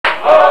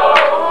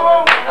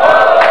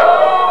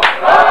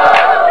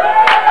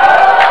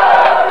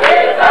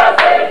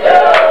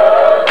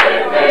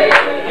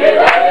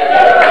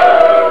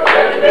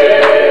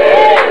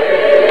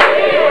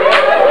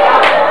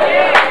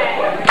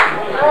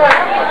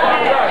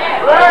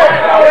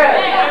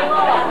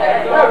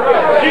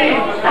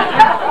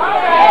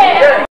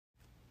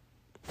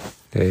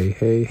Hey,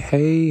 hey,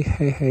 hey,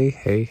 hey, hey,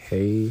 hey,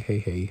 hey,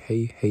 hey, hey,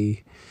 hey,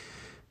 hey,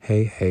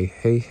 hey, hey,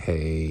 hey,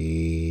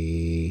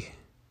 hey.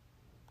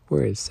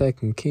 We're at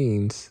 2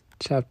 Kings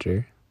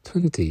chapter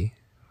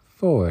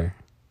 24.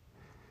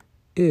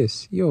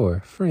 It's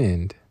your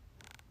friend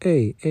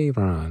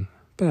Aaron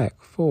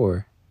back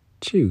for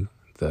Chew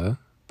the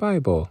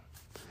Bible.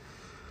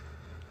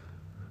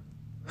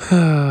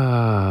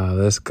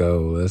 Let's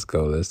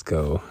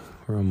go.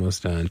 We're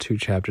almost done. 2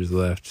 chapters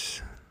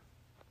left.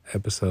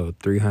 Episode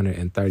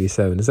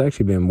 337. It's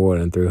actually been more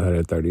than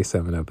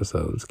 337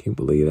 episodes. Can you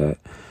believe that?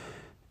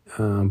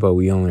 But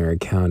we only are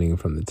counting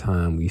from the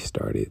time we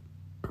started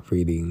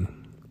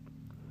reading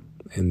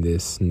in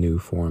this new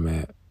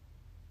format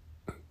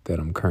that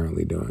I'm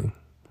currently doing.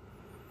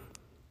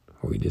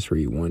 We just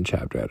read one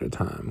chapter at a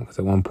time. Because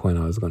at one point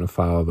I was going to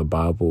follow the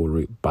Bible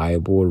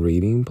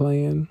reading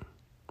plan.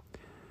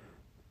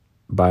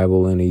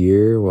 Bible in a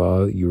year.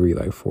 Well, you read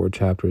like 4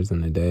 chapters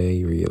in a day.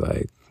 You read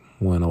like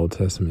 1 Old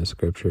Testament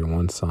scripture,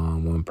 1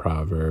 Psalm, 1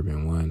 proverb,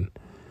 and 1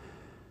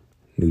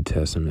 New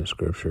Testament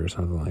scripture or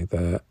something like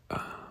that.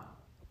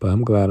 But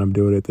I'm glad I'm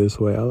doing it this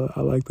way.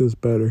 I like this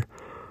better.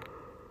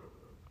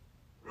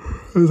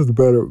 This is a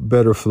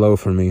better flow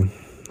for me.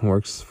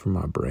 Works for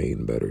my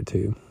brain better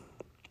too.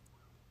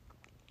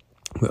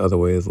 The other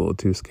way is a little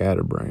too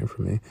scatterbrained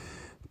for me.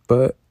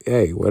 But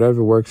hey,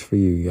 whatever works for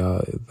you,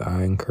 y'all,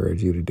 I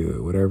encourage you to do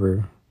it.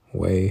 Whatever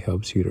way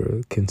helps you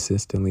to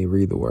consistently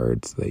read the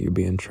words, that you're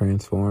being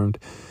transformed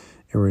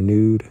and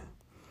renewed.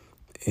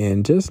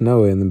 And just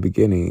know in the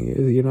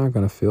beginning, you're not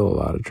going to feel a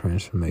lot of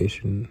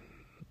transformation,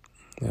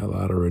 a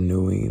lot of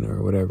renewing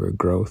or whatever,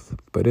 growth,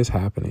 but it's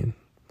happening.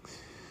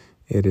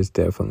 It is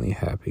definitely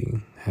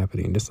happening.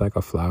 Just like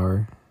a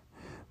flower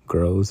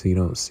grows, you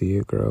don't see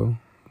it grow.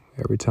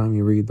 Every time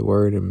you read the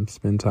word and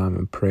spend time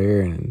in prayer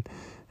and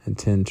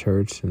attend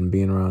church and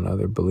being around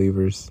other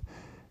believers,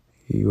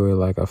 you are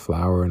like a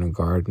flower in a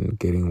garden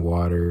getting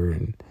water,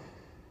 and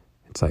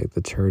it's like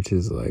the church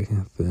is like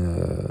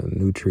the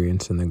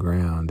nutrients in the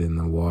ground, and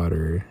the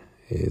water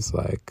is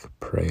like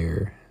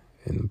prayer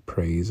and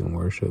praise and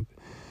worship.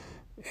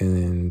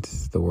 And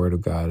the word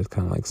of God is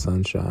kind of like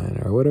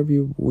sunshine, or whatever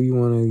you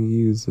want to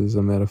use as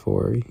a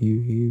metaphor.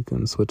 You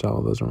can switch all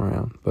of those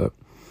around, but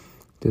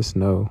just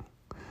know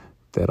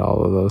that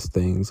all of those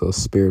things, those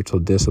spiritual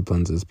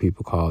disciplines as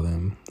people call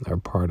them, are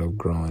part of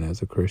growing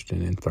as a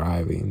Christian and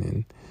thriving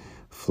and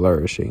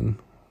flourishing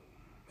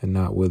and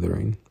not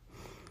withering.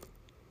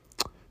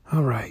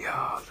 All right,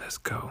 y'all, let's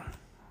go.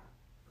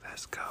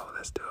 Let's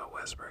do a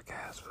whisper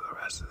cast for the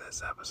rest of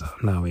this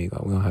episode. No, we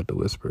don't have to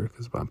whisper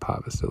because my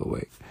pop is still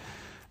awake.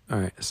 All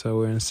right, so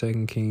we're in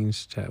 2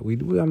 Kings chat. We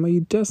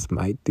just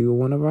might do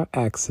one of our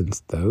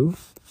accents though.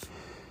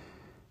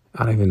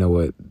 I don't even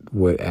know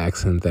what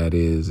accent that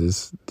is.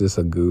 It's just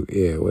a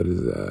what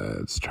is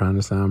it's trying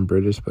to sound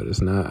British, but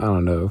it's not. I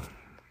don't know.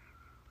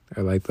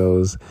 I like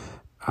those.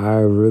 I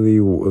really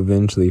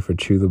eventually, for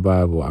Chew the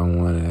Bible, I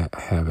want to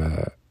have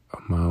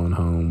my own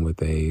home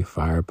with a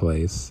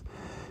fireplace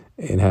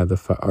and have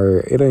or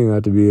it don't even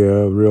have to be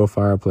a real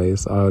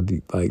fireplace. I'll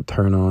like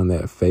turn on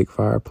that fake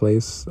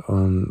fireplace.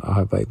 I'll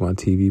have like my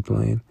TV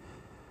playing.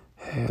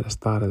 Hey, I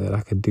just thought of that.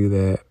 I could do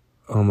that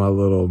on my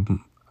little.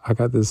 I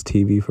got this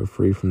TV for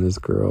free from this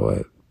girl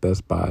at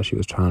Best Buy. She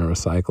was trying to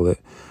recycle it.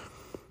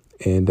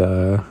 And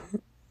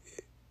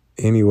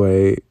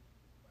anyway,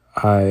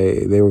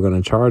 they were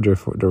going to charge her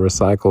to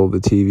recycle the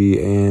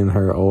TV and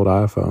her old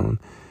iPhone.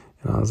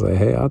 And I was like,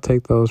 hey, I'll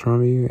take those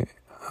from you.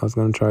 I was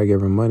going to try to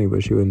give her money,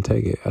 but she wouldn't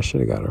take it. I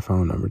should have got her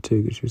phone number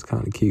too, because she was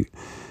kind of cute.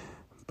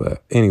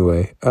 But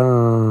anyway,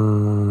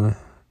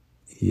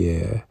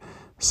 yeah.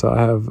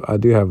 So I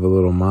do have a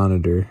little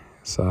monitor.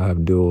 So I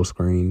have dual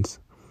screens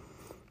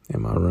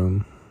in my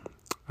room.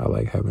 I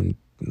like having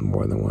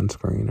more than one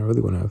screen. I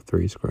really want to have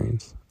 3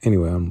 screens.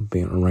 Anyway, I'm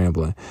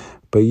rambling.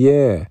 But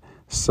yeah,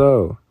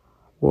 so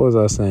what was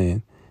I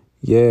saying?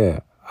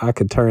 Yeah, I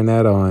could turn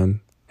that on,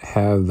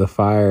 have the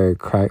fire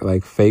crack,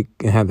 like fake,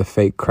 and have the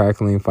fake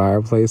crackling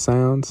fireplace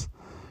sounds.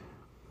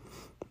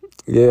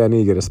 Yeah, I need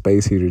to get a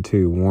space heater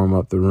too, warm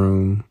up the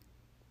room.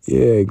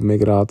 Yeah,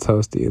 make it all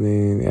toasty, and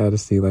then I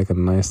just need like a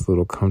nice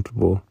little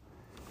comfortable,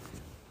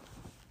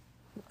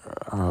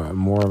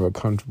 more of a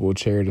comfortable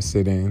chair to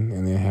sit in,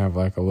 and then have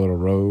like a little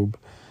robe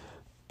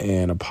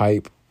and a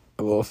pipe,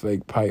 a little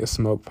fake pipe, a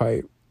smoke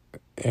pipe,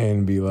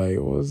 and be like,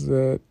 what was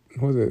that?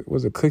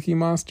 Was it Cookie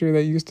Monster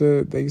they used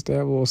to have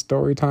a little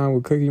story time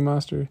with Cookie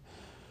Monster?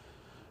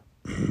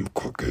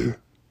 Cookie,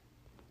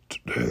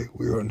 today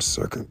we are in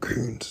 2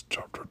 Kings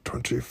chapter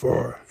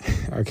 24.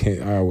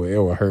 It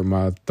will hurt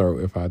my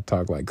throat if I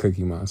talk like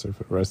Cookie Monster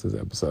for the rest of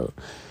this episode.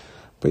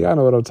 But y'all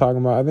know what I'm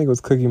talking about. I think it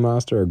was Cookie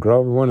Monster or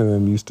Grover. One of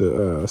them used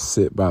to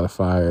sit by the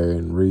fire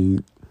and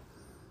read.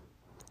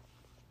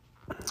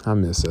 I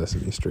miss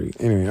Sesame Street.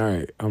 Anyway, all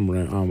right,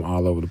 I'm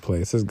all over the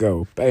place. Let's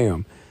go.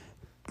 Bam.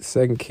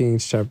 2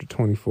 Kings chapter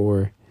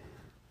 24.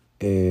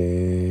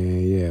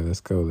 And yeah, let's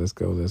go.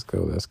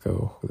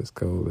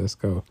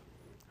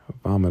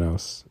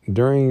 Vamonos.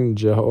 During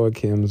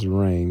Jehoiakim's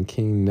reign,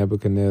 King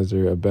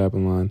Nebuchadnezzar of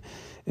Babylon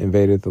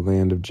invaded the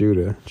land of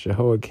Judah.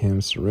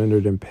 Jehoiakim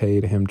surrendered and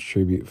paid him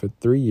tribute for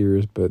 3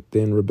 years, but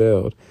then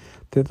rebelled.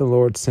 Then the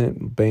Lord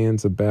sent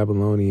bands of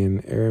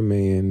Babylonian,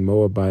 Aramean,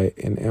 Moabite,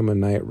 and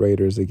Ammonite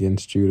raiders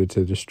against Judah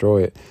to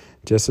destroy it.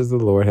 Just as the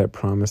Lord had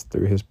promised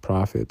through his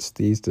prophets,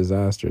 these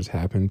disasters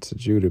happened to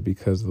Judah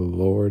because of the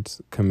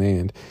Lord's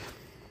command.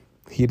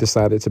 He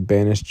decided to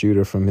banish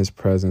Judah from his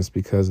presence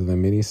because of the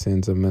many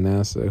sins of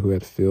Manasseh, who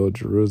had filled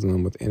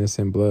Jerusalem with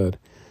innocent blood.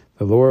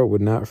 The Lord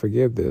would not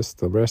forgive this.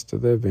 The rest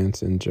of the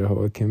events in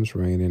Jehoiakim's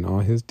reign and all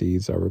his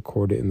deeds are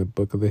recorded in the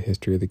book of the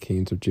history of the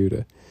kings of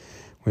Judah.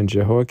 When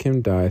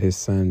Jehoiakim died, his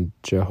son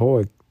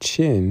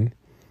Jehoiachin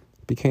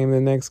became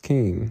the next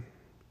king.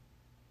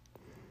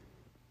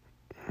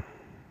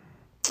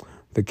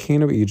 The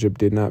king of Egypt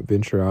did not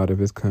venture out of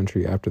his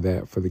country after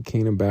that, for the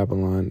king of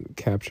Babylon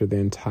captured the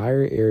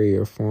entire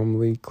area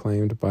formerly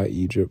claimed by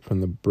Egypt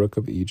from the brook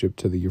of Egypt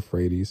to the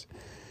Euphrates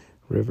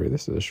River.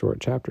 This is a short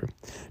chapter.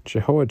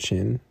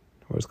 Jehoiachin,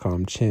 or it's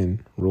called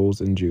Chin, rules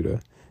in Judah.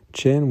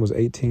 Chin was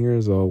 18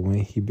 years old when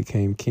he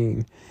became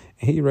king,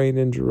 and he reigned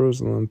in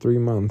Jerusalem 3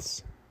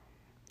 months.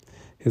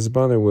 His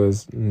mother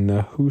was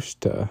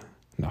Nehushta,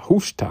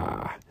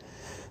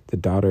 the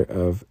daughter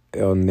of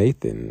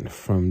Elnathan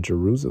from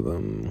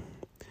Jerusalem.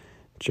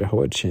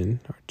 Jehoiachin,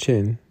 or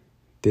Chin,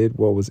 did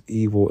what was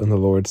evil in the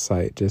Lord's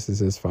sight, just as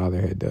his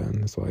father had done.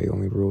 That's why he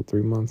only ruled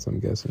 3 months, I'm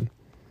guessing.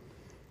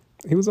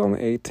 He was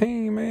only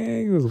 18,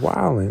 man. He was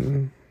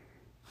wilding.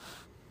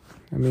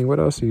 I mean, what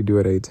else do you do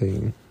at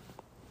 18?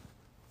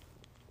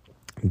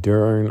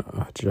 During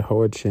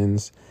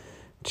Jehoiachin's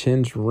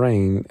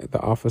reign, the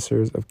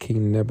officers of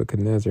King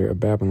Nebuchadnezzar of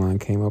Babylon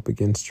came up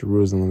against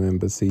Jerusalem and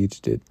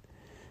besieged it.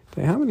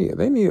 I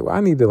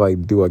need to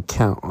do a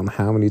count on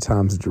how many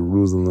times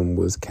Jerusalem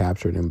was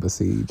captured and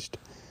besieged.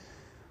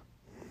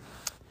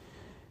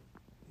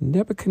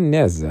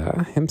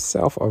 Nebuchadnezzar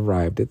himself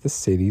arrived at the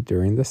city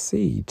during the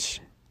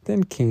siege.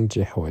 Then King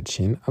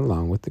Jehoiachin,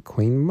 along with the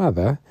queen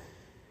mother,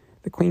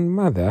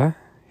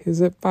 his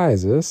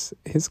advisors,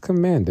 his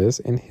commanders,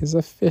 and his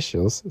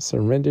officials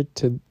surrendered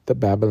to the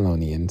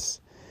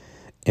Babylonians.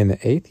 In the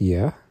eighth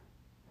year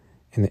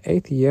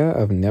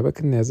of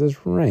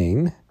Nebuchadnezzar's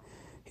reign,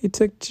 he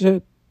took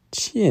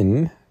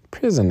Chin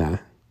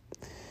prisoner.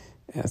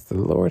 As the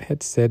Lord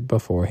had said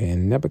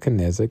beforehand,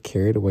 Nebuchadnezzar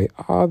carried away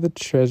all the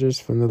treasures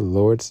from the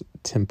Lord's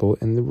temple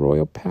in the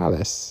royal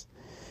palace.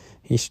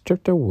 He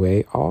stripped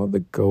away all the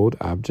gold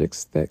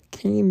objects that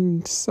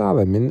King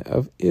Solomon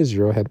of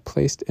Israel had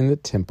placed in the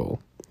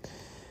temple.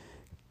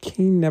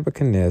 King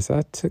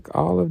Nebuchadnezzar took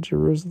all of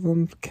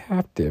Jerusalem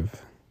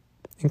captive,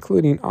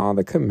 including all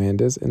the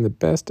commanders and the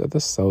best of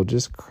the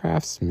soldiers,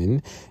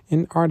 craftsmen,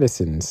 and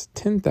artisans,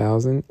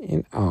 10,000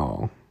 in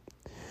all.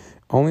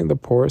 Only the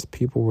poorest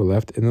people were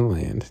left in the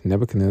land.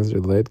 Nebuchadnezzar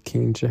led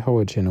King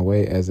Jehoiachin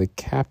away as a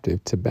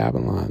captive to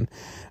Babylon,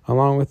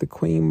 along with the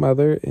queen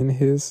mother,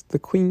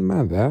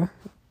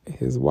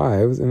 his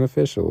wives and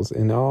officials,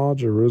 and all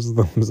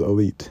Jerusalem's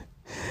elite.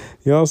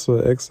 He also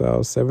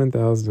exiled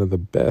 7,000 of the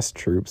best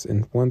troops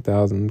and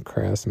 1,000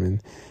 craftsmen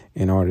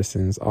and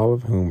artisans, all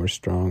of whom were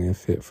strong and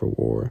fit for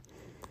war.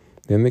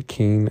 Then the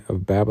king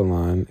of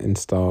Babylon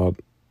installed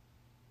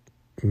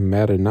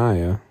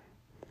Mattaniah,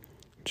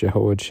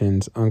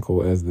 Jehoiachin's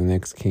uncle, as the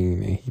next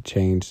king, and he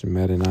changed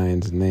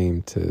Mattaniah's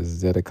name to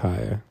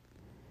Zedekiah.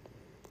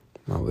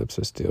 My lips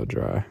are still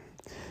dry.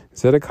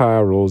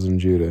 Zedekiah rules in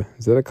Judah.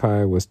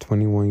 Zedekiah was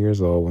 21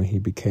 years old when he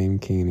became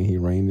king, and he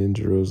reigned in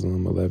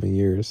Jerusalem 11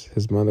 years.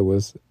 His mother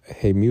was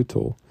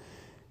Hamutal.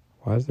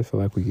 Why does it feel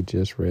like we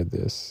just read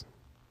this?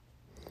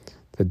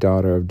 The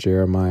daughter of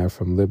Jeremiah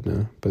from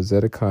Libnah. But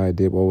Zedekiah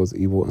did what was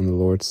evil in the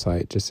Lord's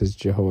sight, just as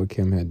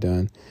Jehoiakim had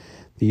done.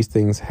 These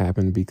things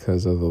happened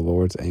because of the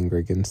Lord's anger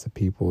against the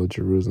people of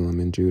Jerusalem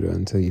and Judah,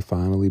 until he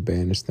finally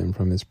banished them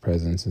from his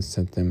presence and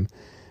sent them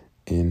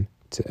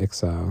into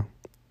exile.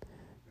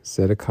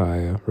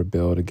 Zedekiah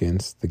rebelled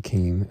against the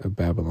king of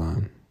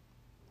Babylon.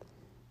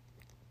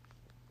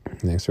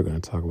 Next, we're going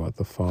to talk about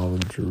the fall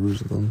of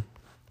Jerusalem.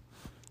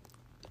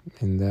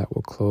 And that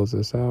will close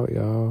us out,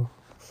 y'all,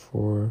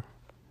 for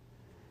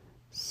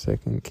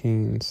 2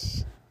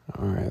 Kings.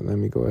 All right, let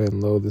me go ahead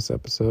and load this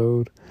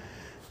episode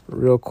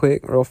real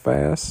quick, real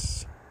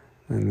fast.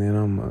 And then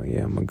I'm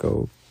gonna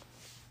go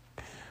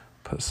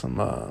put some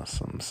of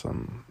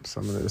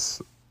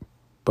this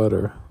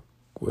butter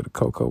with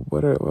cocoa,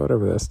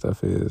 whatever that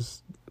stuff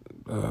is.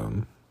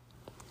 What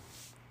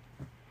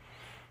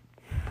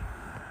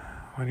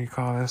do you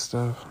call that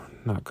stuff?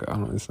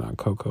 It's not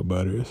cocoa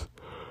butter.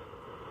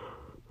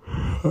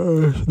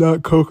 It's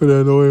not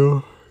coconut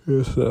oil.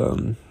 It's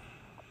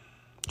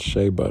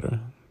shea butter.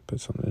 Put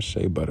some of the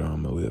shea butter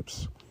on my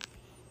lips.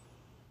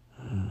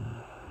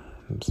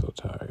 I'm so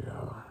tired,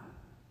 y'all.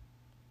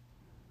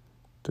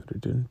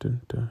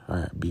 All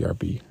right,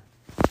 BRB.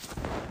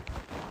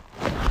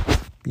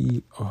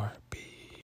 BRB.